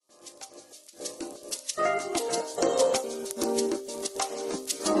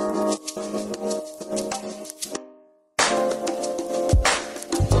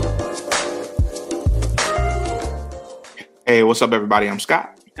Hey, what's up, everybody? I'm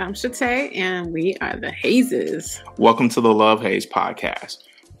Scott. I'm Shatay, and we are the Hazes. Welcome to the Love Haze podcast,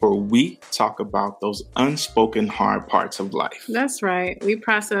 where we talk about those unspoken hard parts of life. That's right. We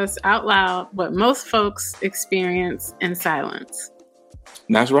process out loud what most folks experience in silence.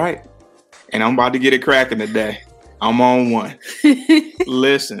 That's right. And I'm about to get it cracking today. I'm on one.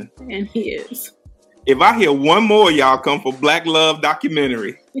 Listen. And he is. If I hear one more of y'all come for Black Love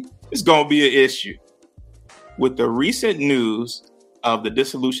documentary, it's going to be an issue. With the recent news of the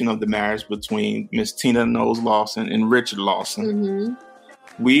dissolution of the marriage between Miss Tina Knowles Lawson and Richard Lawson,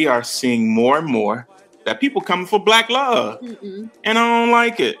 we are seeing more and more that people coming for Black Love. And I don't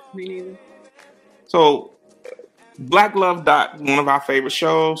like it. Me neither. So, Black Love Doc, one of our favorite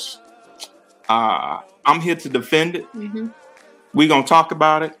shows. I'm here to defend it. We're going to talk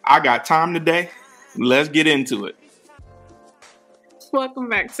about it. I got time today. Let's get into it. Welcome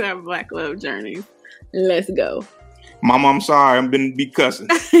back to our Black Love journey. Let's go. Mama, I'm sorry. I'm going to be cussing.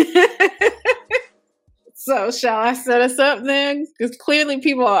 So, shall I set us up then? Because clearly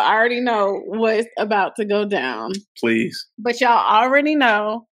people already know what's about to go down. Please. But y'all already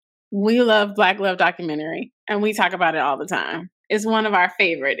know we love Black Love documentary. And we talk about it all the time. It's one of our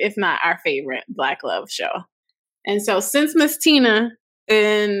favorite, if not our favorite, Black Love show. And so since Miss Tina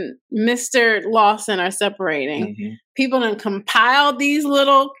and Mr. Lawson are separating, people done compiled these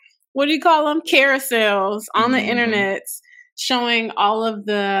little, what do you call them? Carousels on the internet showing all of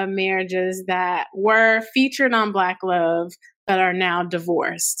the marriages that were featured on Black Love that are now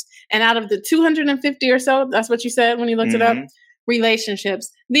divorced. And out of the 250 or so, that's what you said when you looked it up,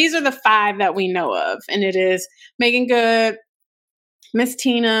 relationships, these are the 5 that we know of. And it is Meagan Good, Miss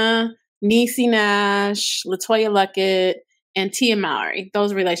Tina, Niecy Nash, Latoya Luckett, and Tia Mowry.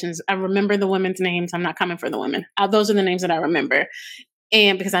 Those relations. I remember the women's names. I'm not coming for the women. Those are the names that I remember.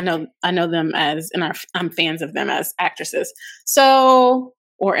 And because I know them as, and I'm fans of them as actresses. So,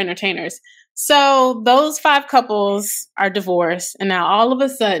 or entertainers. So those 5 couples are divorced. And now all of a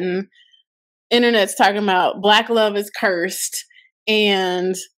sudden, internet's talking about Black Love is cursed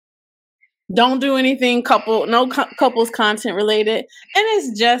and don't do anything couples content related. And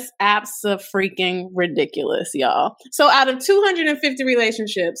it's just abso-freaking ridiculous, y'all. So out of 250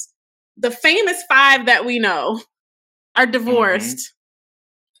 relationships, the famous 5 that we know are divorced.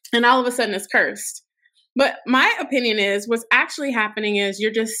 And all of a sudden it's cursed. But my opinion is what's actually happening is you're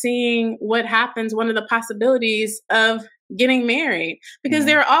just seeing what happens, one of the possibilities of getting married. Because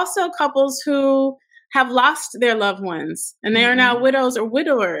there are also couples who have lost their loved ones and they are now widows or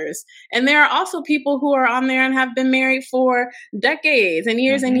widowers. And there are also people who are on there and have been married for decades and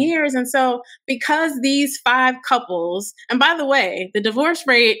years and years. And so because these 5 couples, and by the way, the divorce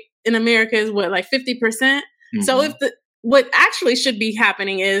rate in America is what, like 50%? So if what actually should be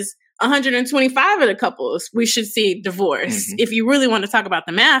happening is 125 of the couples we should see divorce, if you really want to talk about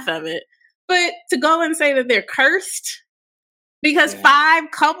the math of it. But to go and say that they're cursed because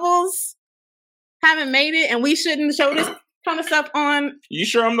 5 couples haven't made it and we shouldn't show this kind of stuff on. You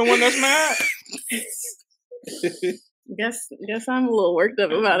sure I'm the one that's mad? Guess I'm a little worked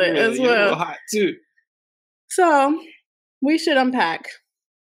up about it as well. You're a little hot too. So we should unpack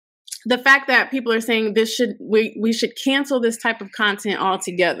the fact that people are saying we should cancel this type of content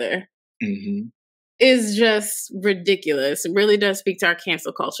altogether is just ridiculous. It really does speak to our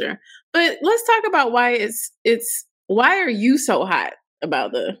cancel culture. But let's talk about why why are you so hot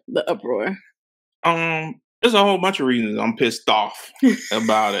about the uproar? There's a whole bunch of reasons I'm pissed off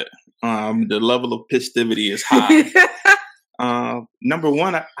about it. The level of festivity is high. Number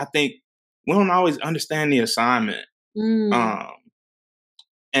one, I think we don't always understand the assignment.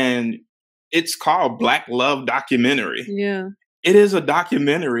 And it's called Black Love documentary. Yeah. It is a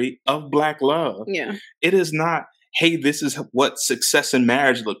documentary of Black love. Yeah. It is not, hey, this is what success in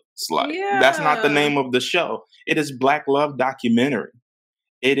marriage looks like. Yeah. That's not the name of the show. It is Black Love documentary.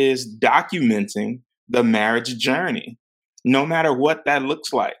 It is documenting the marriage journey, no matter what that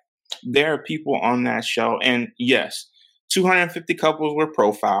looks like. There are people on that show. And yes, 250 couples were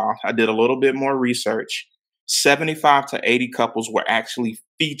profiled. I did a little bit more research. 75 to 80 couples were actually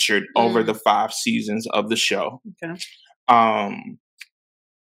featured over the 5 seasons of the show. Okay.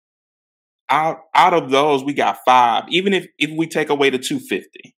 Out of those, we got 5. Even if we take away the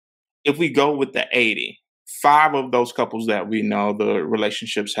 250, if we go with the 80, 5 of those couples that we know, the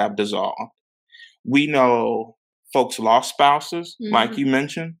relationships have dissolved. We know folks lost spouses, like you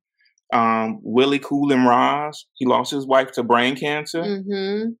mentioned. Willie Cool and Roz, he lost his wife to brain cancer.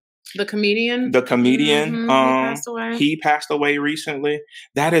 The comedian? He passed away recently.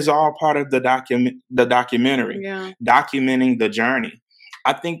 That is all part of the documentary, documenting the journey.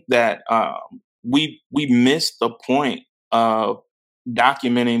 I think that we missed the point of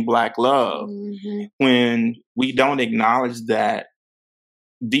documenting Black love when we don't acknowledge that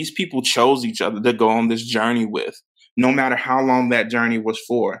these people chose each other to go on this journey with, no matter how long that journey was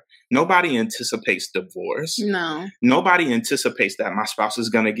for. Nobody anticipates divorce. No. Nobody anticipates that my spouse is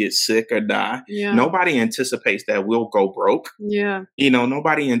going to get sick or die. Yeah. Nobody anticipates that we'll go broke. Yeah.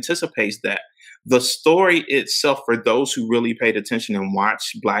 Nobody anticipates that. The story itself, for those who really paid attention and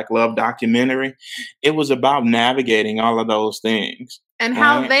watched Black Love documentary, it was about navigating all of those things. And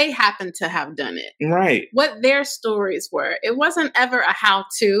how they happened to have done it. Right. What their stories were. It wasn't ever a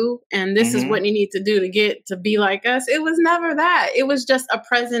how-to, and this is what you need to do to get to be like us. It was never that. It was just a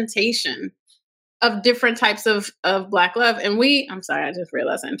presentation of different types of Black love. And I'm sorry, I just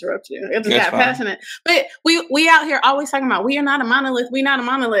realized I interrupted you. I just got passionate. But we out here always talking about, we are not a monolith, we're not a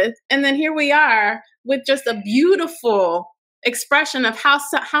monolith. And then here we are with just a beautiful expression of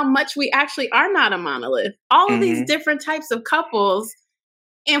how much we actually are not a monolith. All of these different types of couples,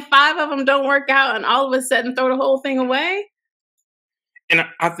 and 5 of them don't work out, and all of a sudden throw the whole thing away. And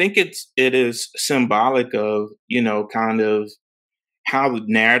I think it is symbolic of, kind of how the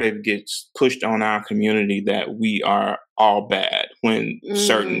narrative gets pushed on our community that we are all bad when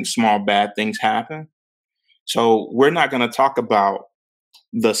certain small bad things happen. So we're not going to talk about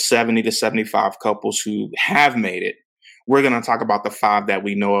the 70 to 75 couples who have made it. We're going to talk about the 5 that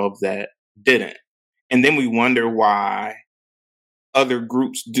we know of that didn't. And then we wonder why other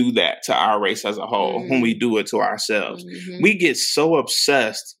groups do that to our race as a whole when we do it to ourselves. We get so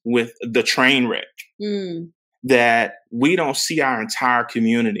obsessed with the train wreck that we don't see our entire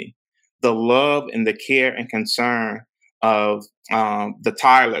community, the love and the care and concern of the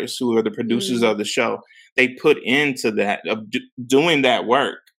Tylers, who are the producers of the show. They put into that, of doing that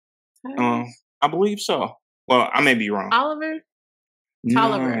work. I believe so. Well, I may be wrong. Oliver?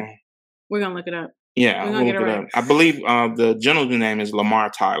 Tolliver. No. We're going to look it up. Yeah, we'll look it up. I believe the gentleman's name is Lamar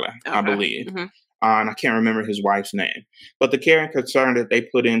Tyler, I believe. And I can't remember his wife's name. But the care and concern that they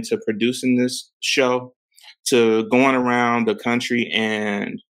put into producing this show, to going around the country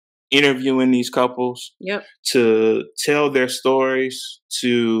and interviewing these couples, to tell their stories,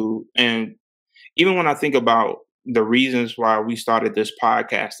 and even when I think about the reasons why we started this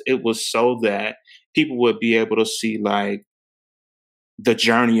podcast, it was so that people would be able to see like the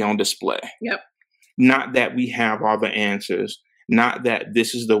journey on display. Not that we have all the answers, not that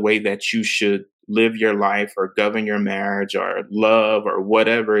this is the way that you should live your life or govern your marriage or love or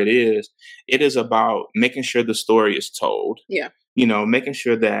whatever it is. It is about making sure the story is told. Making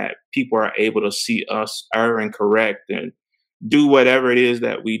sure that people are able to see us err and correct and do whatever it is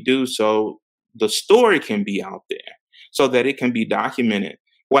that we do, so the story can be out there, so that it can be documented.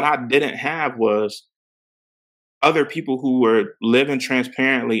 What I didn't have was other people who were living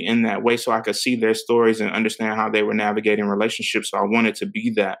transparently in that way, so I could see their stories and understand how they were navigating relationships. So I wanted to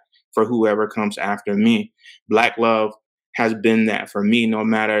be that for whoever comes after me. Black Love has been that for me. No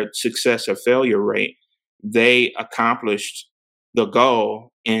matter success or failure rate, they accomplished the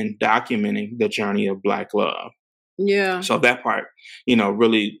goal in documenting the journey of Black love. So that part,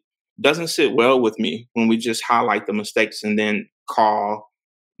 really doesn't sit well with me when we just highlight the mistakes and then call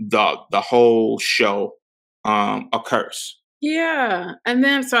the whole show a curse. And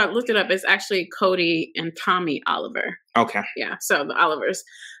then so I looked it up. It's actually Cody and Tommy Oliver. So the Olivers,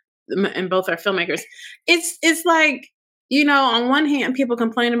 and both are filmmakers. It's like, on one hand, people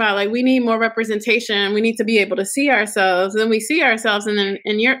complain about like, we need more representation, we need to be able to see ourselves, and we see ourselves, and then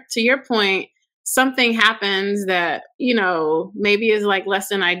to your point, something happens that maybe is like less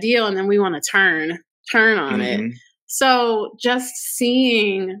than ideal, and then we want to turn on it. So just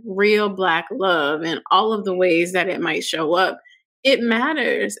seeing real Black love and all of the ways that it might show up, it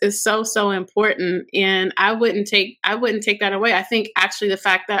matters. It's so, so important. And I wouldn't take that away. I think actually the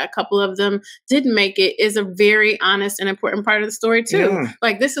fact that a couple of them didn't make it is a very honest and important part of the story too.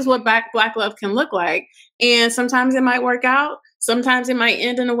 Like, this is what Black love can look like. And sometimes it might work out. Sometimes it might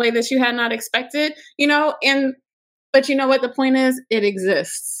end in a way that you had not expected, but you know what the point is? It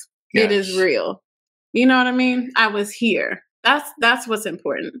exists. It is real. You know what I mean? I was here. That's what's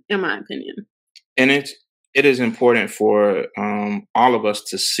important, in my opinion. And it is important for all of us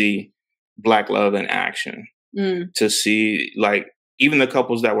to see Black love in action. To see, like, even the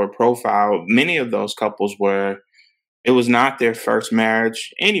couples that were profiled, many of those couples it was not their first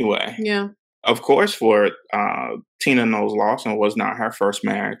marriage anyway. Of course, for Tina Knowles Lawson was not her first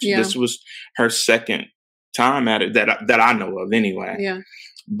marriage. This was her second time at it that I know of anyway.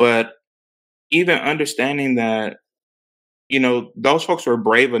 But even understanding that, those folks were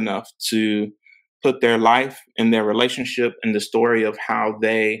brave enough to put their life and their relationship and the story of how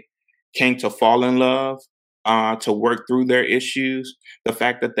they came to fall in love to work through their issues, the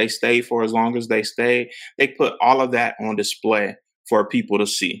fact that they stayed for as long as they stayed, they put all of that on display for people to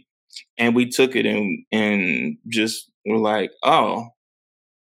see. And we took it and just were like, oh,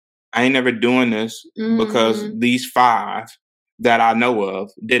 I ain't never doing this because these 5 that I know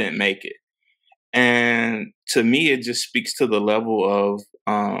of didn't make it. And to me, it just speaks to the level of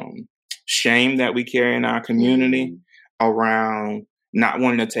shame that we carry in our community around not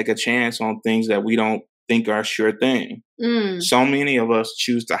wanting to take a chance on things that we don't think are a sure thing. So many of us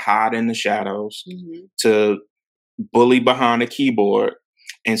choose to hide in the shadows, to bully behind a keyboard,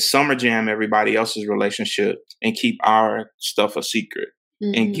 and summer jam everybody else's relationship and keep our stuff a secret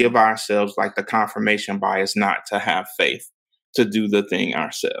and give ourselves like the confirmation bias not to have faith to do the thing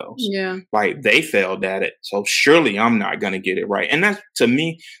ourselves. Yeah. Like they failed at it, so surely I'm not going to get it right. And that's, to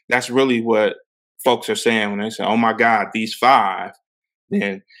me, that's really what folks are saying when they say, oh my God, these 5,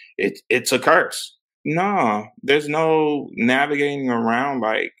 then it's a curse. No, there's no navigating around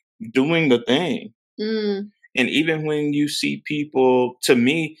like doing the thing. And even when you see people, to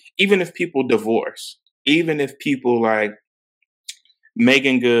me, even if people divorce, even if people like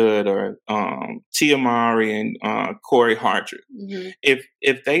Megan Good or Tia Mowry and Corey Hartrick,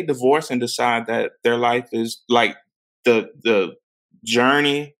 if they divorce and decide that their life is like the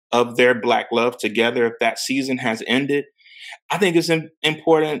journey of their Black love together, if that season has ended, I think it's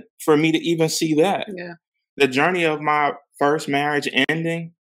important for me to even see that. Yeah. The journey of my first marriage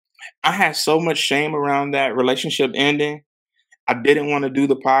ending, I had so much shame around that relationship ending. I didn't want to do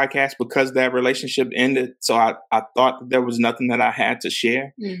the podcast because that relationship ended. So I thought that there was nothing that I had to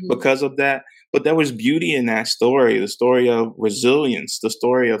share because of that. But there was beauty in that story, the story of resilience, the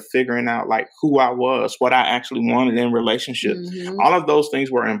story of figuring out like who I was, what I actually wanted in relationships. All of those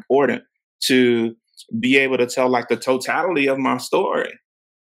things were important to be able to tell like the totality of my story.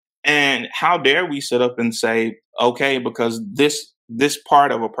 And how dare we sit up and say, okay, because this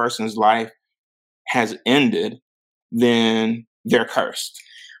part of a person's life has ended, then they're cursed.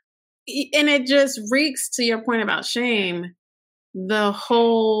 And it just reeks, to your point about shame, the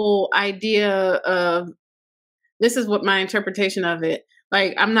whole idea of, this is what my interpretation of it,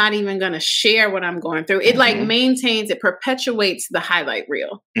 like, I'm not even going to share what I'm going through. It like maintains, it perpetuates the highlight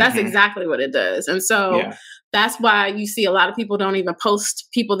reel. That's exactly what it does. And so that's why you see a lot of people don't even post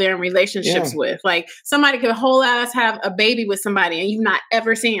people they're in relationships with. Like somebody could whole ass have a baby with somebody and you've not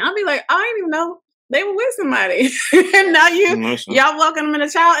ever seen. I'll be like, I didn't even know they were with somebody. And now y'all welcome them in a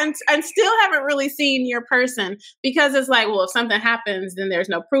child and still haven't really seen your person, because it's like, well, if something happens, then there's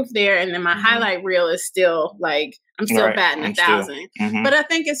no proof there. And then my highlight reel is still like, I'm still batting 1,000. But I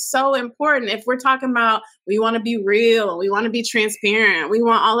think it's so important. If we're talking about, we want to be real and we want to be transparent, we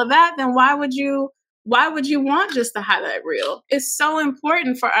want all of that, then why would you want just the highlight reel? It's so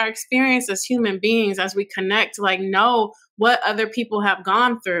important for our experience as human beings, as we connect, to like know what other people have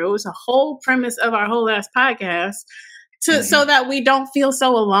gone through. It's a whole premise of our whole last podcast, to so that we don't feel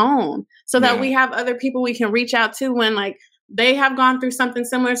so alone, so that we have other people we can reach out to when like they have gone through something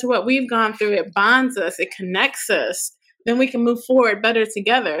similar to what we've gone through. It bonds us, it connects us, then we can move forward better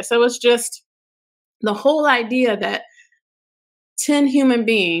together. So it's just the whole idea that 10 human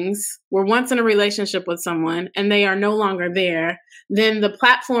beings were once in a relationship with someone and they are no longer there, then the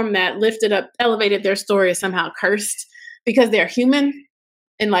platform that lifted up, elevated their story is somehow cursed because they're human.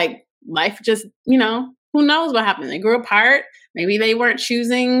 And like life just, who knows what happened? They grew apart. Maybe they weren't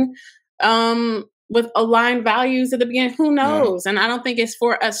choosing with aligned values at the beginning. Who knows? And I don't think it's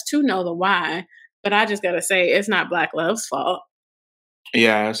for us to know the why. But I just got to say, it's not Black love's fault.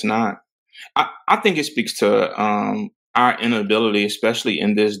 Yeah, it's not. I think it speaks to our inability, especially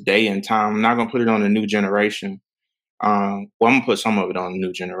in this day and time. I'm not going to put it on the new generation. I'm going to put some of it on the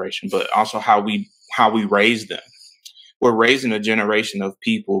new generation, but also how we raise them. We're raising a generation of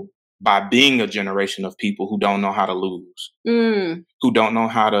people by being a generation of people who don't know how to lose, who don't know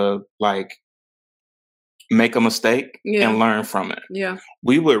how to like make a mistake and learn from it. Yeah.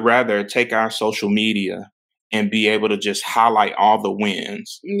 We would rather take our social media and be able to just highlight all the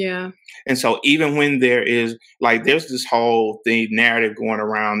wins. Yeah. And so even when there is like, there's this whole narrative going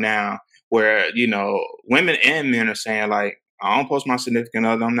around now where, women and men are saying like, I don't post my significant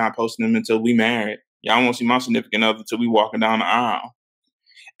other. I'm not posting them until we married. Y'all won't see my significant other until we walking down the aisle.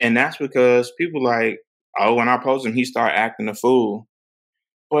 And that's because people like, oh, when I post him, he start acting a fool.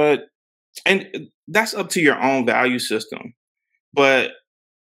 And that's up to your own value system. But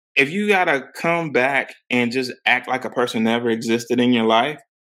if you gotta come back and just act like a person never existed in your life,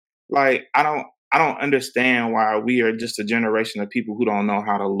 like I don't understand why we are just a generation of people who don't know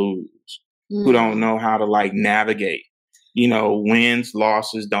how to lose, who don't know how to like navigate. wins,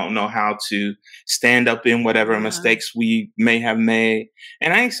 losses, don't know how to stand up in whatever mistakes we may have made.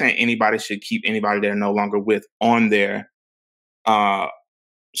 And I ain't saying anybody should keep anybody they're no longer with on their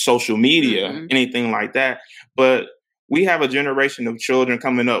social media, anything like that. But we have a generation of children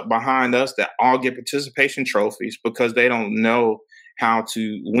coming up behind us that all get participation trophies because they don't know how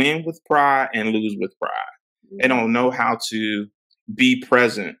to win with pride and lose with pride. They don't know how to be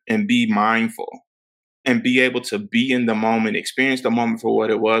present and be mindful and be able to be in the moment, experience the moment for what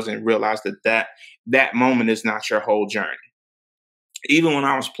it was, and realize that moment is not your whole journey. Even when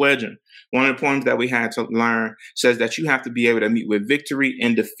I was pledging, one of the poems that we had to learn says that you have to be able to meet with victory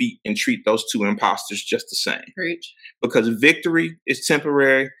and defeat and treat those two imposters just the same. Preach. Because victory is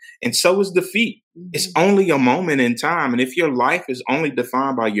temporary and so is defeat. It's only a moment in time. And if your life is only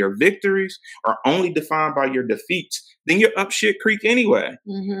defined by your victories or only defined by your defeats, then you're up shit creek anyway.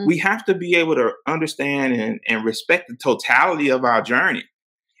 We have to be able to understand and respect the totality of our journey.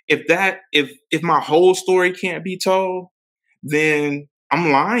 If my whole story can't be told, then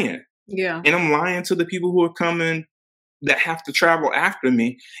I'm lying. Yeah. And I'm lying to the people who are coming that have to travel after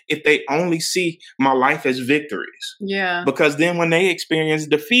me if they only see my life as victories. Yeah. Because then when they experience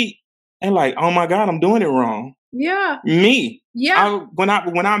defeat, they're like, oh my God, I'm doing it wrong. Yeah. Me. Yeah. When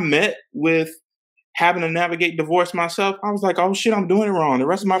I met with having to navigate divorce myself, I was like, oh shit, I'm doing it wrong. The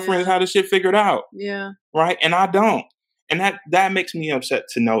rest of my friends have this shit figured out. Yeah. Right? And I don't. And that makes me upset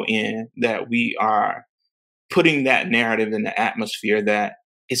to no end that we are putting that narrative in the atmosphere that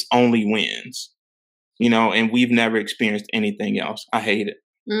it's only wins, and we've never experienced anything else. I hate it.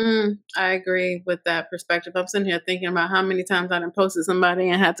 I agree with that perspective. I'm sitting here thinking about how many times I done posted somebody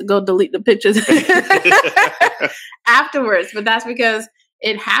and had to go delete the pictures afterwards. But that's because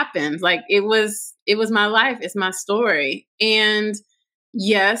it happened. Like it was my life. It's my story. And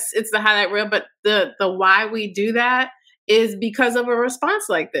yes, it's the highlight reel, but the why we do that is because of a response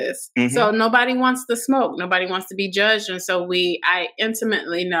like this. So nobody wants the smoke. Nobody wants to be judged. And so I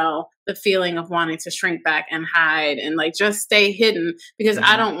intimately know the feeling of wanting to shrink back and hide and like just stay hidden because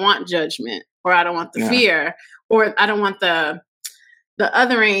I don't want judgment or I don't want the fear or I don't want the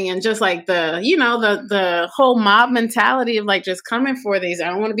othering and just like the whole mob mentality of like just coming for these. I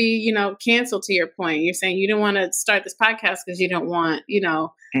don't want to be, canceled to your point. You're saying you didn't want to start this podcast because you don't want,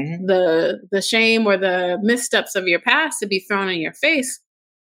 the shame or the missteps of your past to be thrown in your face.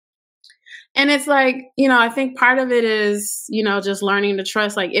 And it's like, I think part of it is, just learning to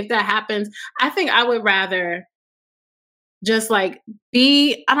trust. Like if that happens, I think I would rather just like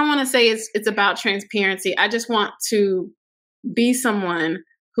I don't want to say it's about transparency. I just want to be someone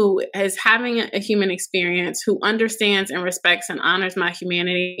who is having a human experience, who understands and respects and honors my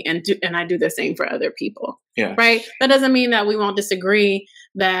humanity, and I do the same for other people. Yeah. Right. That doesn't mean that we won't disagree,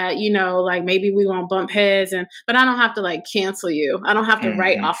 that, like maybe we won't bump heads but I don't have to like cancel you. I don't have to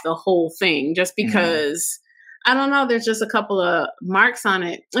write off the whole thing just because I don't know. There's just a couple of marks on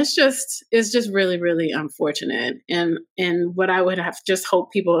it. It's just really, really unfortunate. And what I would have just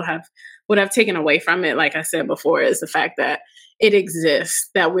hoped people would have taken away from it, like I said before, is the fact that it exists,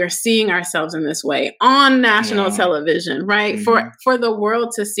 that we're seeing ourselves in this way on national television, right? For the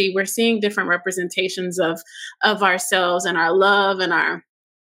world to see. We're seeing different representations of ourselves and our love and our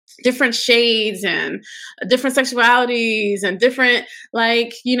different shades and different sexualities and different,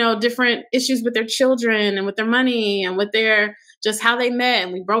 different issues with their children and with their money and with their, just how they met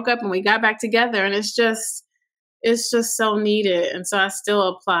and we broke up and we got back together. And it's just so needed. And so I still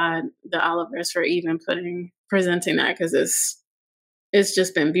applaud the Olivers for even presenting that because it's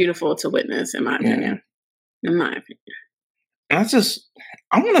just been beautiful to witness, in my opinion. And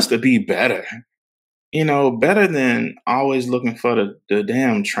I want us to be better. Better than always looking for the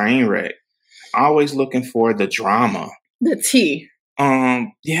damn train wreck. Always looking for the drama. The tea. I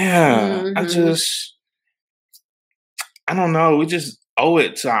don't know. We just owe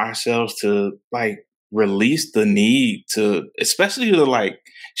it to ourselves to like release the need to, especially to like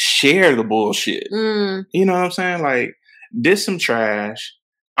share the bullshit. You know what I'm saying? Like, this some trash.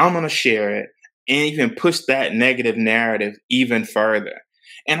 I'm going to share it and even push that negative narrative even further.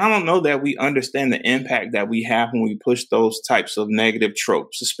 And I don't know that we understand the impact that we have when we push those types of negative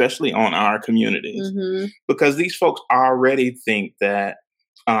tropes, especially on our communities, because these folks already think that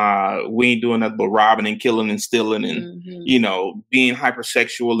we ain't doing nothing but robbing and killing and stealing and, being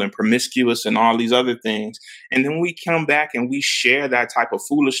hypersexual and promiscuous and all these other things. And then we come back and we share that type of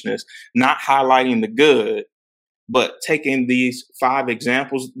foolishness, not highlighting the good, but taking these 5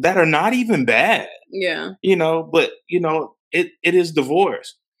 examples that are not even bad. Yeah. It is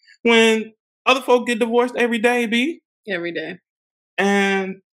divorce. When other folk get divorced every day, B. Every day.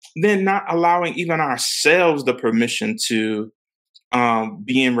 And then not allowing even ourselves the permission to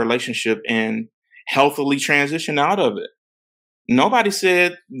be in relationship and healthily transition out of it. Nobody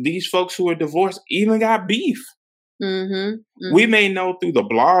said these folks who are divorced even got beef. We may know through the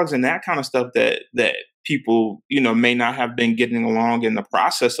blogs and that kind of stuff that people, may not have been getting along in the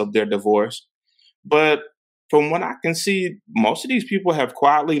process of their divorce. But from what I can see, most of these people have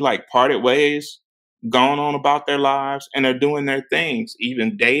quietly parted ways, gone on about their lives, and are doing their things,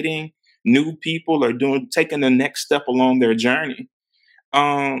 even dating new people or taking the next step along their journey.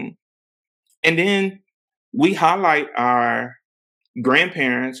 And then we highlight our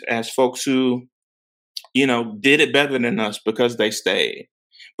grandparents as folks who, did it better than us because they stayed.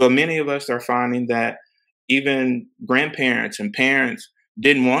 But many of us are finding that even grandparents and parents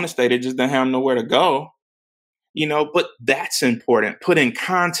didn't want to stay. They just didn't have nowhere to go, but that's important. Put in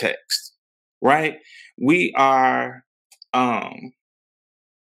context, right? We are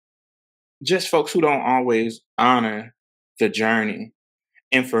just folks who don't always honor the journey.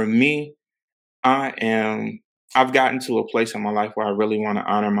 And for me, I've gotten to a place in my life where I really want to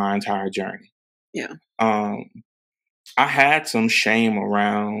honor my entire journey. Yeah. I had some shame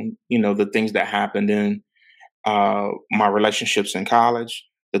around, the things that happened in my relationships in college,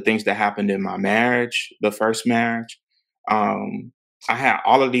 the things that happened in my marriage, the first marriage. I had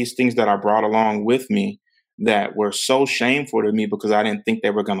all of these things that I brought along with me that were so shameful to me because I didn't think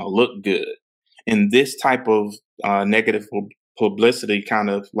they were going to look good. And this type of negative publicity kind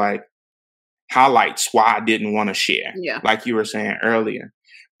of highlights why I didn't want to share, like you were saying earlier.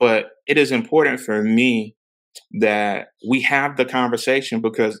 But it is important for me that we have the conversation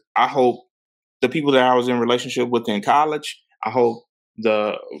because I hope the people that I was in relationship with in college, I hope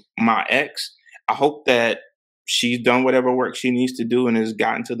my ex, I hope that she's done whatever work she needs to do and has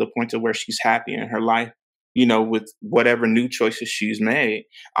gotten to the point to where she's happy in her life, with whatever new choices she's made.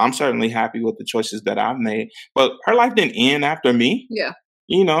 I'm certainly happy with the choices that I've made, but her life didn't end after me. Yeah.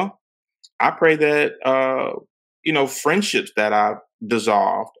 I pray that, friendships that I've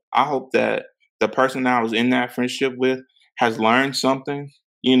dissolved, I hope that the person I was in that friendship with has learned something,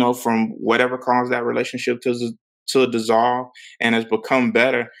 from whatever caused that relationship to dissolve and has become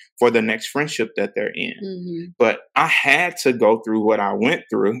better for the next friendship that they're in. But I had to go through what I went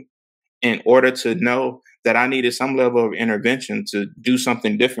through in order to know that I needed some level of intervention to do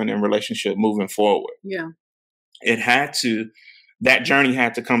something different in relationship moving forward. Yeah. That journey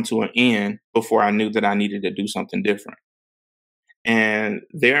had to come to an end before I knew that I needed to do something different. And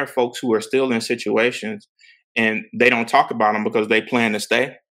there are folks who are still in situations and they don't talk about them because they plan to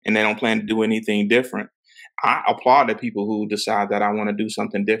stay and they don't plan to do anything different. I applaud the people who decide that I want to do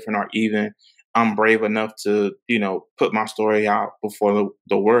something different, or even I'm brave enough to, put my story out before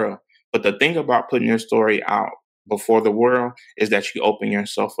the world. But the thing about putting your story out before the world is that you open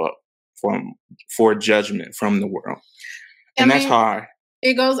yourself up for judgment from the world. And that's hard.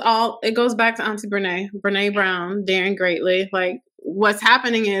 It goes back to Auntie Brene Brown, daring greatly. What's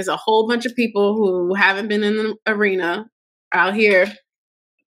happening is a whole bunch of people who haven't been in the arena out here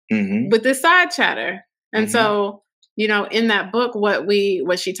with this side chatter. And so, in that book,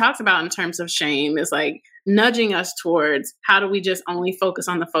 what she talks about in terms of shame is nudging us towards how do we just only focus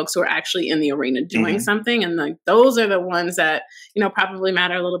on the folks who are actually in the arena doing something. And those are the ones that, probably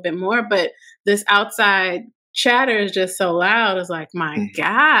matter a little bit more. But this outside chatter is just so loud. It's my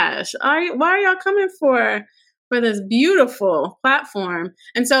gosh, why are y'all coming for this beautiful platform?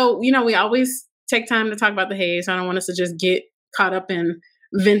 And so, we always take time to talk about the haze. So I don't want us to just get caught up in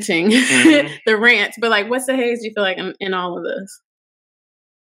venting the rant, but what's the haze you feel in all of this?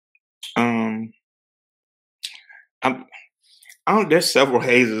 There's several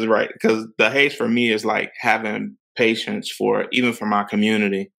hazes, right? Because the haze for me is having patience even for my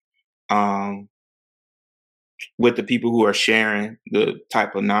community, with the people who are sharing the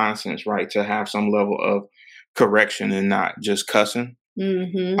type of nonsense, right? To have some level of correction and not just cussing.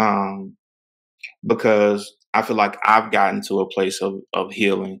 Because I feel like I've gotten to a place of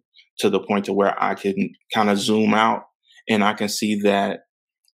healing to the point to where I can kind of zoom out and I can see that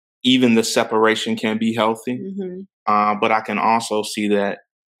even the separation can be healthy. But I can also see that,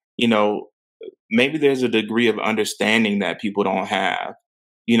 maybe there's a degree of understanding that people don't have,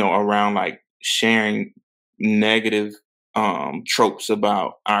 around sharing negative tropes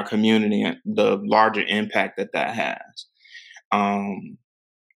about our community and the larger impact that has.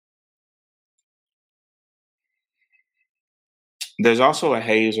 There's also a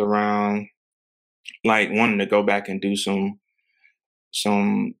haze around wanting to go back and do some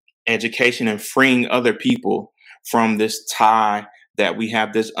education and freeing other people from this tie that we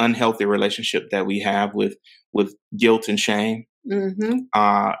have, this unhealthy relationship that we have with guilt and shame.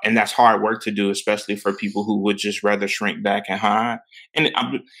 And that's hard work to do, especially for people who would just rather shrink back and hide. And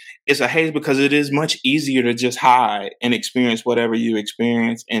it's a haze because it is much easier to just hide and experience whatever you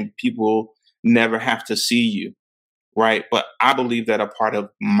experience, and people never have to see you, right? But I believe that a part of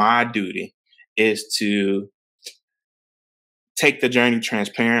my duty is to take the journey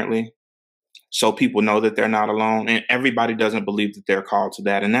transparently so people know that they're not alone. And everybody doesn't believe that they're called to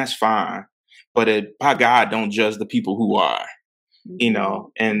that, and that's fine. But by God, don't judge the people who are,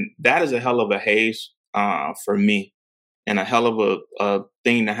 and that is a hell of a haze for me, and a hell of a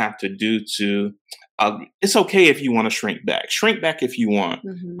thing to have to do to, it's okay if you want to shrink back if you want.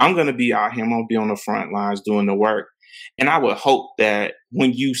 I'm going to be out here. I'm going to be on the front lines doing the work. And I would hope that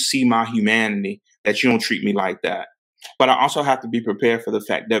when you see my humanity, that you don't treat me like that. But I also have to be prepared for the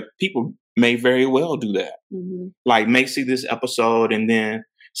fact that people may very well do that. Like, may see this episode and then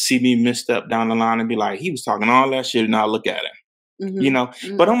see me misstep down the line and be like, he was talking all that shit and now look at him.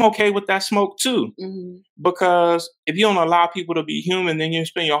 But I'm okay with that smoke too. Because if you don't allow people to be human, then you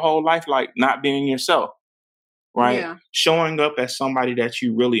spend your whole life like not being yourself. Right? Yeah. Showing up as somebody that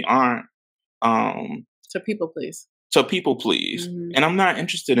you really aren't. To people please. And I'm not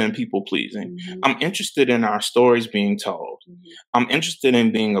interested in people pleasing. I'm interested in our stories being told. I'm interested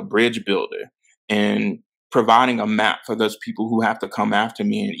in being a bridge builder and providing a map for those people who have to come after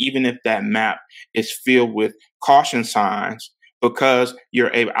me. And even if that map is filled with caution signs, because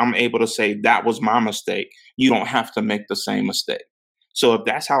I'm able to say that was my mistake, you don't have to make the same mistake. So if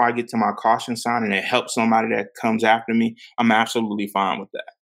that's how I get to my caution sign and it helps somebody that comes after me, I'm absolutely fine with that.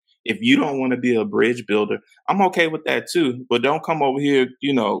 If you don't want to be a bridge builder, I'm okay with that too. But don't come over here,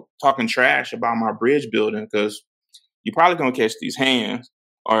 talking trash about my bridge building, because you're probably going to catch these hands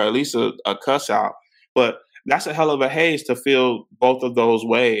or at least a cuss out. But that's a hell of a haze to feel both of those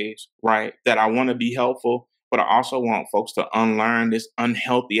ways, right? That I want to be helpful, but I also want folks to unlearn this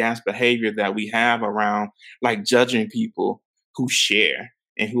unhealthy ass behavior that we have around, like, judging people who share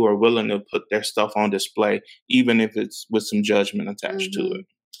and who are willing to put their stuff on display, even if it's with some judgment attached to it.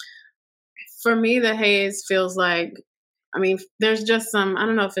 For me, the haze feels like, there's just some, I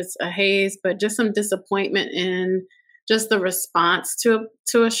don't know if it's a haze, but just some disappointment in just the response to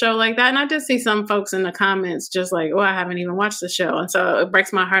a show like that. And I did see some folks in the comments just like, I haven't even watched the show. And so it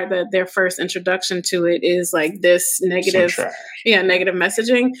breaks my heart that their first introduction to it is like this negative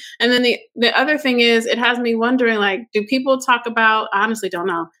messaging. And then the other thing is, it has me wondering, like, do people talk about, I honestly don't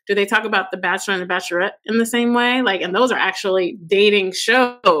know, do they talk about The Bachelor and The Bachelorette in the same way? Like, and those are actually dating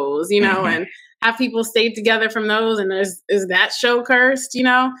shows, and have people stayed together from those, and is that show cursed,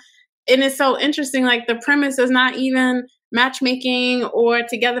 And it's so interesting, like, the premise is not even matchmaking or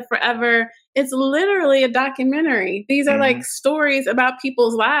together forever. It's literally a documentary. These are like stories about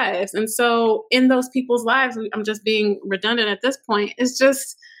people's lives. And so in those people's lives, I'm just being redundant at this point, it's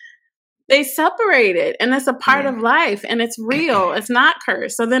just, they separated, and it's a part of life, and it's real. It's not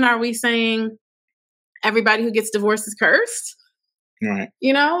cursed. So then are we saying everybody who gets divorced is cursed? Right.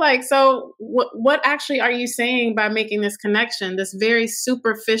 So what actually are you saying by making this connection, this very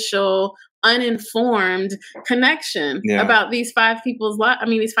superficial, uninformed connection about these five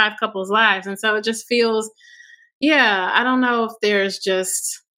these five couples' lives? And so it just feels, I don't know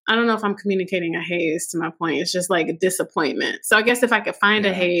if I'm communicating a haze to my point. It's just like a disappointment. So I guess if I could find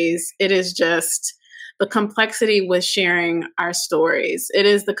a haze, it is just the complexity with sharing our stories. It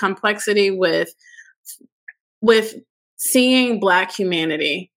is the complexity with seeing Black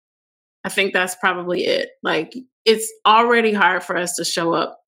humanity. I think that's probably it. Like, it's already hard for us to show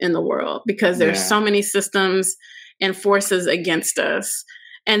up in the world because there's so many systems and forces against us.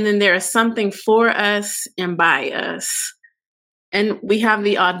 And then there is something for us and by us. And we have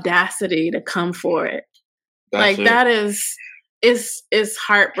the audacity to come for it. That is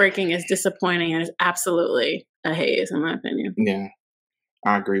heartbreaking, is disappointing, and is absolutely a haze, in my opinion. Yeah,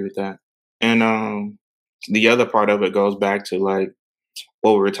 I agree with that. And the other part of it goes back to, like,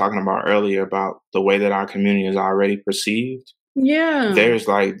 what we were talking about earlier about the way that our community is already perceived. Yeah. There's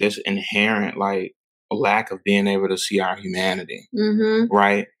like this inherent, like, lack of being able to see our humanity,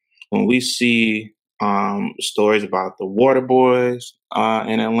 right? When we see stories about the water boys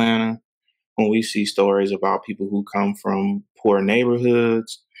in Atlanta, when we see stories about people who come from poor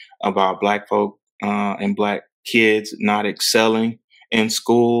neighborhoods, about Black folk and Black kids not excelling in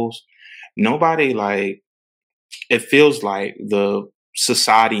schools, nobody, like, it feels like the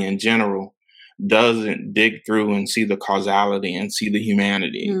society in general doesn't dig through and see the causality and see the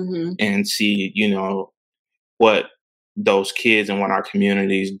humanity and see, what those kids and what our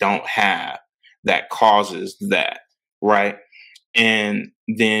communities don't have that causes that, right? And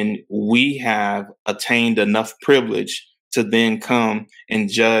then we have attained enough privilege to then come and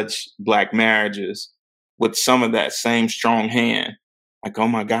judge Black marriages with some of that same strong hand. Like, oh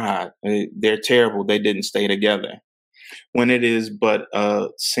my God, they're terrible. They didn't stay together. When it is but a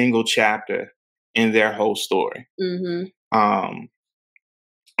single chapter in their whole story. Mm-hmm. I'm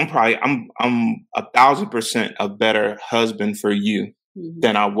 1,000% a better husband for you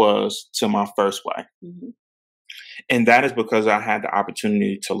than I was to my first wife. Mm-hmm. And that is because I had the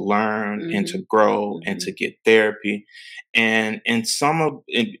opportunity to learn and to grow and to get therapy. And in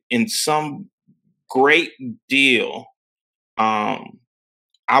some great deal,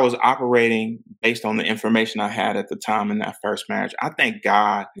 I was operating based on the information I had at the time in that first marriage. I thank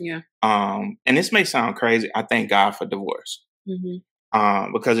God. Yeah. And this may sound crazy. I thank God for divorce.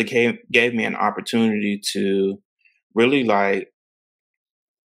 Mm-hmm. Because it gave me an opportunity to really like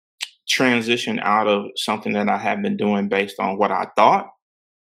transition out of something that I had been doing based on what I thought,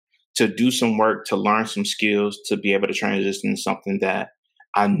 to do some work, to learn some skills, to be able to transition to something that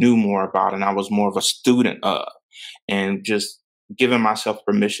I knew more about and I was more of a student of, and just giving myself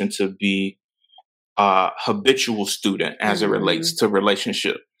permission to be a habitual student as it relates to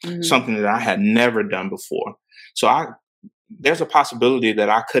relationship, something that I had never done before. So there's a possibility that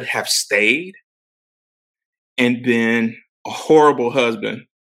I could have stayed and been a horrible husband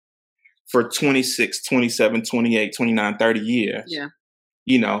for 26, 27, 28, 29, 30 years. Yeah.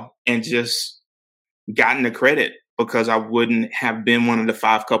 You know, and just gotten the credit because I wouldn't have been one of the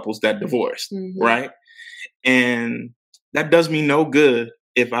 5 couples that divorced. Right. And that does me no good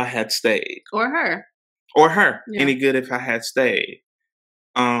if I had stayed. Or her. Yeah. Any good if I had stayed.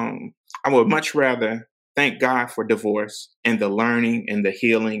 I would much rather thank God for divorce and the learning and the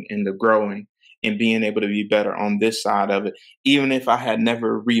healing and the growing and being able to be better on this side of it. Even if I had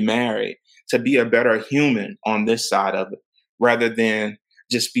never remarried, to be a better human on this side of it, rather than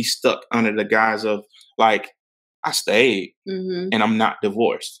just be stuck under the guise of like, I stayed and I'm not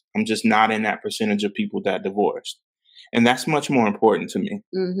divorced. I'm just not in that percentage of people that divorced. And that's much more important to me.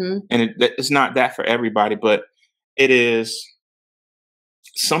 And it's not that for everybody, but it is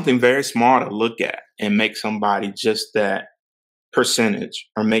something very small to look at and make somebody just that percentage,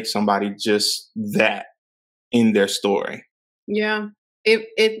 or make somebody just that in their story. Yeah.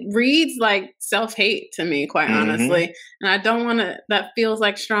 It reads like self-hate to me, quite honestly. And I don't want to, that feels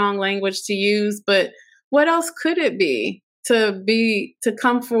like strong language to use, but what else could it be to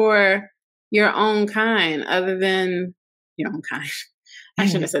come for your own kind other than your own kind? I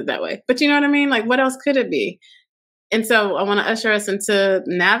shouldn't have said that way, but you know what I mean? Like, what else could it be? And so I want to usher us into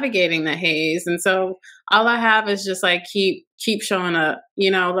navigating the haze. And so all I have is just like, keep showing up,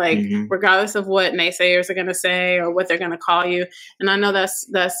 you know, like regardless of what naysayers are going to say or what they're going to call you. And I know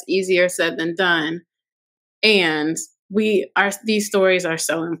that's easier said than done. And these stories are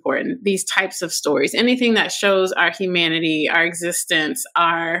so important. These types of stories, anything that shows our humanity, our existence,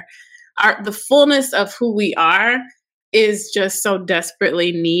 the fullness of who we are, is just so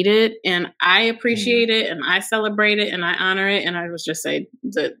desperately needed. And I appreciate it, and I celebrate it, and I honor it. And I would just say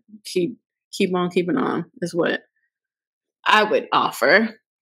that keep on keeping on is what I would offer.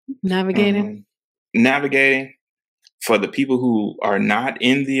 Navigating for the people who are not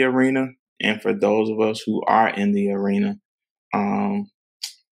in the arena, and for those of us who are in the arena,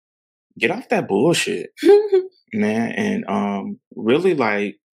 get off that bullshit, man. And really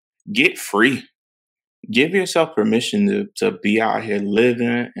like get free. Give yourself permission to be out here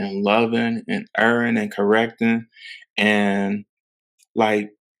living and loving and erring and correcting, and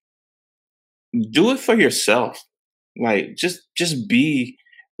like do it for yourself. Like just be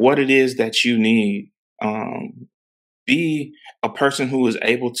what it is that you need. Be a person who is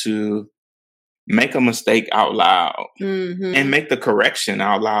able to make a mistake out loud and make the correction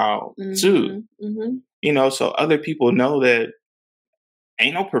out loud too. You know, so other people know that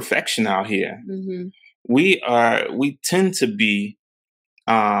ain't no perfection out here. We tend to be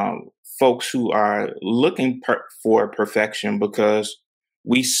folks who are looking for perfection because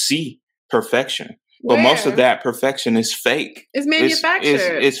we see perfection. But most of that perfection is fake. It's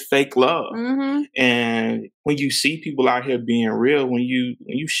manufactured. It's fake love. And when you see people out here being real, when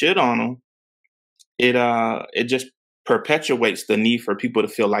you shit on them, it just perpetuates the need for people to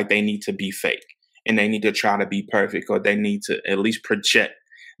feel like they need to be fake and they need to try to be perfect, or they need to at least project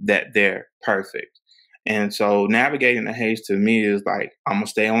that they're perfect. And so navigating the haze to me is like, I'm going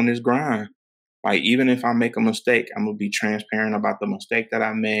to stay on this grind. Like, even if I make a mistake, I'm going to be transparent about the mistake that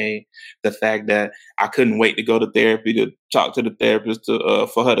I made. The fact that I couldn't wait to go to therapy to talk to the therapist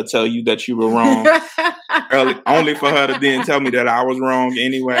for her to tell you that you were wrong. Only for her to then tell me that I was wrong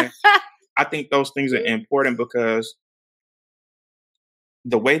anyway. I think those things are important because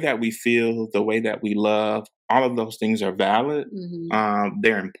the way that we feel, the way that we love all of those things are valid. Mm-hmm.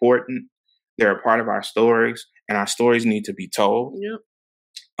 They're important. They're a part of our stories, and our stories need to be told. Yep.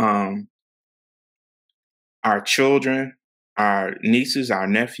 Our children, our nieces, our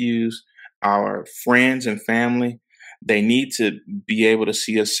nephews, our friends and family, they need to be able to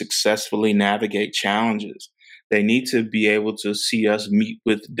see us successfully navigate challenges. They need to be able to see us meet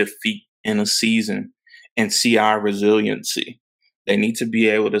with defeat in a season and see our resiliency. They need to be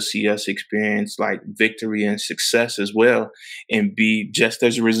able to see us experience like victory and success as well and be just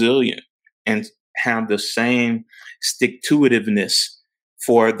as resilient and have the same stick to itiveness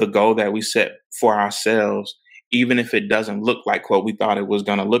for the goal that we set for ourselves, even if it doesn't look like what we thought it was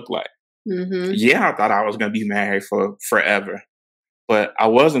going to look like. Mm-hmm. Yeah, I thought I was going to be married for forever, but I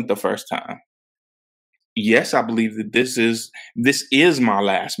wasn't the first time. Yes, I believe that this is my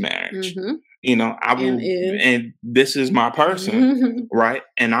last marriage. Mm-hmm. You know, I will, and this is my person, right?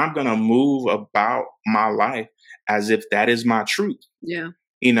 And I'm going to move about my life as if that is my truth. Yeah.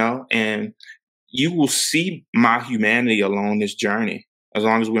 You know, and you will see my humanity along this journey. As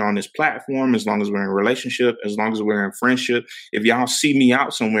long as we're on this platform, as long as we're in a relationship, as long as we're in friendship, if y'all see me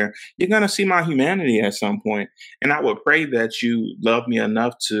out somewhere, you're going to see my humanity at some point. And I would pray that you love me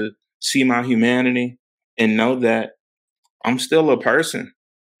enough to see my humanity and know that I'm still a person.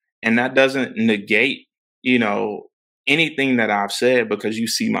 And that doesn't negate, you know, anything that I've said because you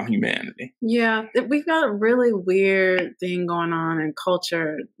see my humanity. Yeah, we've got a really weird thing going on in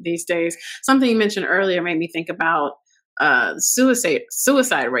culture these days. Something you mentioned earlier made me think about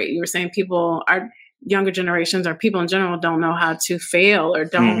suicide rate. You were saying our younger generations or people in general don't know how to fail or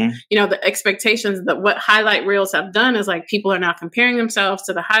don't, you know, the expectations that what highlight reels have done is like people are now comparing themselves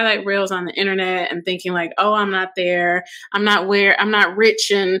to the highlight reels on the internet and thinking like, oh, I'm not there. I'm not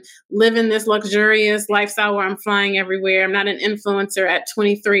rich and living this luxurious lifestyle where I'm flying everywhere. I'm not an influencer at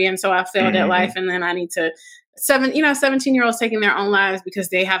 23. And so I failed at life. And then I need to 17-year-olds taking their own lives because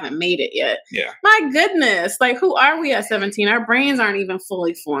they haven't made it yet. Yeah. My goodness. Like, who are we at 17? Our brains aren't even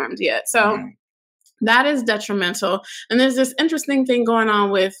fully formed yet. So that is detrimental. And there's this interesting thing going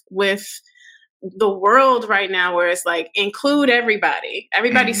on with the world right now where it's like, include everybody.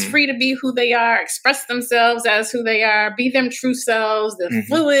 Everybody's free to be who they are, express themselves as who they are, be them true selves. They're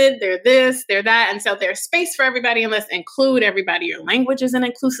fluid, they're this, they're that. And so there's space for everybody, and let's include everybody. Your language isn't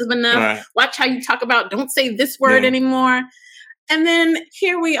inclusive enough. Right. Watch how you talk about, don't say this word anymore. And then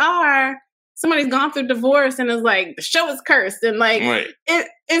here we are. Somebody's gone through divorce and is like, the show is cursed. And like,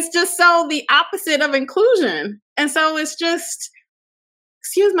 it's just so the opposite of inclusion. And so it's just,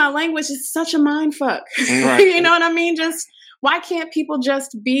 excuse my language, it's such a mind fuck. Right. You know what I mean? Just, why can't people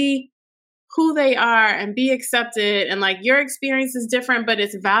just be who they are and be accepted? And like, your experience is different, but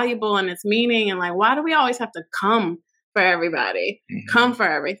it's valuable and it's meaning. And like, why do we always have to come for everybody? Come for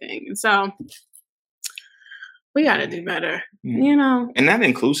everything. And so we got to do better, you know. And that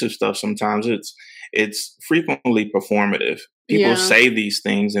inclusive stuff, sometimes it's frequently performative. People say these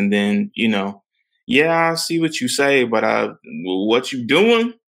things and then, you know, I see what you say, but what you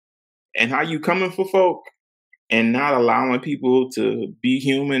doing and how you coming for folk and not allowing people to be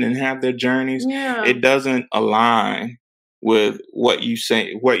human and have their journeys, it doesn't align with what you're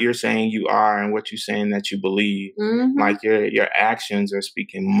saying you are and what you're saying that you believe. Like your actions are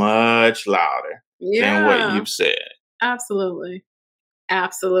speaking much louder than what you've said. Absolutely.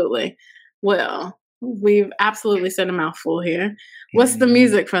 Absolutely. Well, we've absolutely said a mouthful here. What's the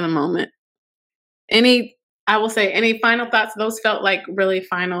music for the moment? Any final thoughts? Those felt like really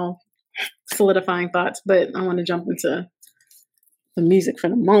final, solidifying thoughts, but I want to jump into the music for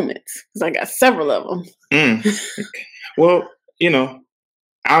the moment because I got several of them. Well, you know,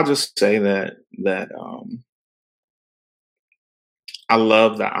 I'll just say that I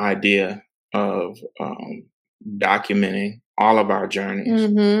love the idea of documenting all of our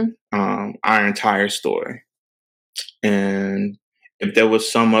journeys, our entire story. And if there was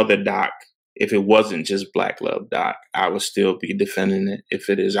some other doc, if it wasn't just Black Love Doc, I would still be defending it if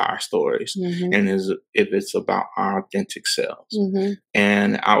it is our stories and if it's about our authentic selves.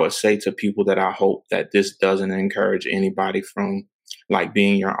 And I would say to people that I hope that this doesn't encourage anybody from like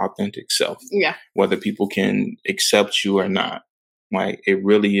being your authentic self. Yeah. Whether people can accept you or not. Like, it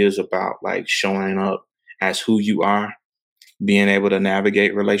really is about like showing up as who you are, being able to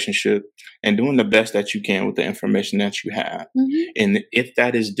navigate relationship and doing the best that you can with the information that you have. And if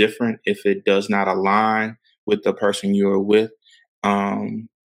that is different, if it does not align with the person you're with,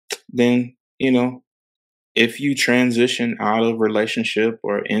 then, you know, if you transition out of relationship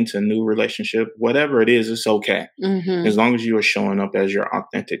or into new relationship, whatever it is, it's okay. As long as you are showing up as your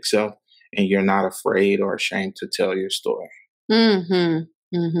authentic self and you're not afraid or ashamed to tell your story. That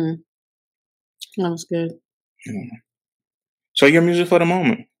was good. So your music for the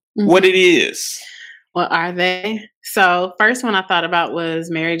moment, what it is. What are they? So first one I thought about was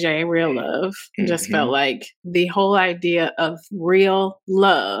Mary J. Real Love. Just felt like the whole idea of real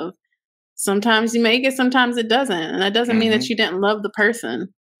love. Sometimes you make it, sometimes it doesn't. And that doesn't mean that you didn't love the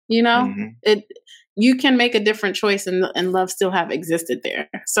person. You know, you can make a different choice and love still have existed there.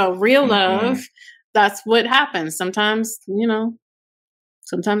 So real love, that's what happens. Sometimes, you know,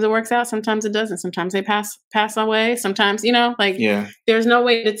 sometimes it works out, sometimes it doesn't. Sometimes they pass away. Sometimes, you know, like there's no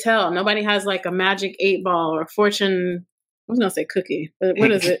way to tell. Nobody has like a magic 8-ball or fortune. I was gonna say cookie, but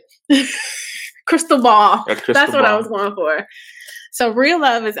what is it? Crystal ball. That's what I was going for. So real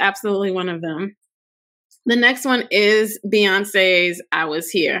love is absolutely one of them. The next one is Beyonce's I Was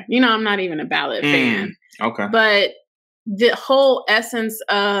Here. You know, I'm not even a ballad fan. Okay. But the whole essence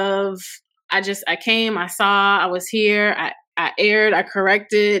of I came, I saw, I was here, I aired, I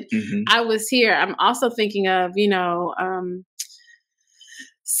corrected, I was here. I'm also thinking of, you know,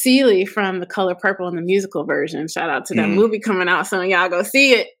 Celie from The Color Purple in the musical version. Shout out to that movie coming out. Some of y'all go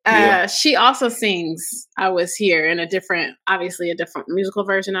see it. She also sings I Was Here in obviously a different musical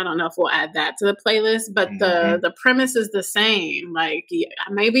version. I don't know if we'll add that to the playlist, but the premise is the same. Like,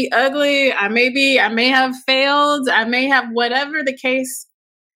 I may be ugly. I may have failed. I may have whatever the case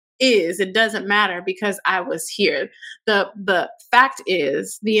is. It doesn't matter because I was here. The fact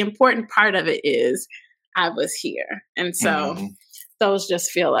is, the important part of it is I was here. And so those just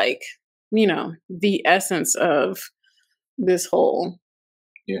feel like, you know, the essence of this whole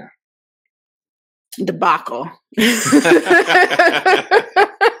debacle.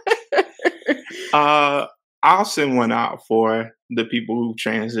 I'll send one out for the people who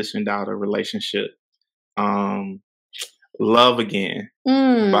transitioned out of relationship. Love Again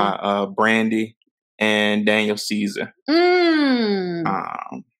by Brandy and Daniel Caesar.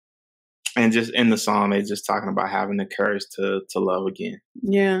 And just in the song, they're just talking about having the courage to love again.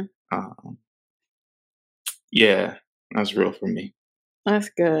 Yeah. Yeah, that's real for me. That's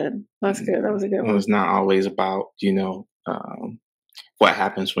good. That's good. That was a good one. It's not always about, you know, what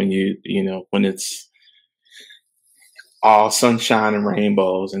happens when when it's all sunshine and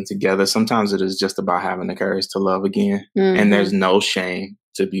rainbows and together. Sometimes it is just about having the courage to love again. And there's no shame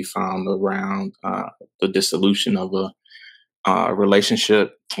to be found around the dissolution of a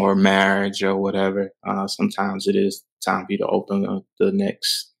relationship or marriage or whatever. Sometimes it is time for you to open the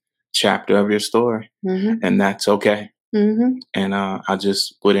next chapter of your story, and that's okay. And I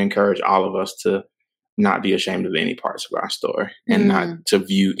just would encourage all of us to not be ashamed of any parts of our story and not to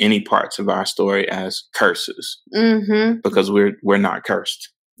view any parts of our story as curses, because we're not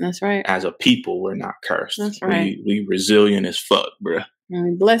cursed. That's right. As a people, we're not cursed. That's right. We resilient as fuck, bruh.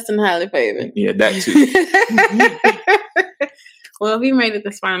 And blessed and highly favored. Yeah, that too. Well, if you made it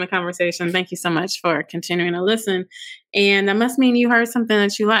this far in the conversation, thank you so much for continuing to listen. And that must mean you heard something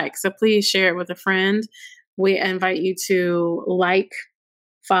that you like. So please share it with a friend. We invite you to like,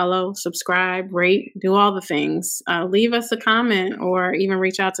 follow, subscribe, rate, do all the things. Leave us a comment or even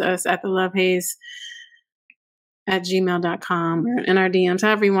reach out to us at thelovehaze@gmail.com or in our DMs,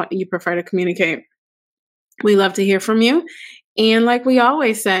 however you prefer to communicate. We love to hear from you. And like we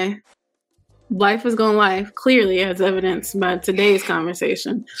always say, life is going to life, clearly as evidenced by today's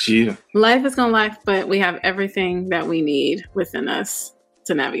conversation. Yeah. Life is going to life, but we have everything that we need within us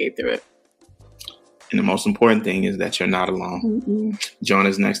to navigate through it. And the most important thing is that you're not alone. Join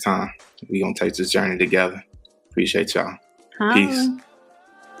us next time. We're going to take this journey together. Appreciate y'all. Peace.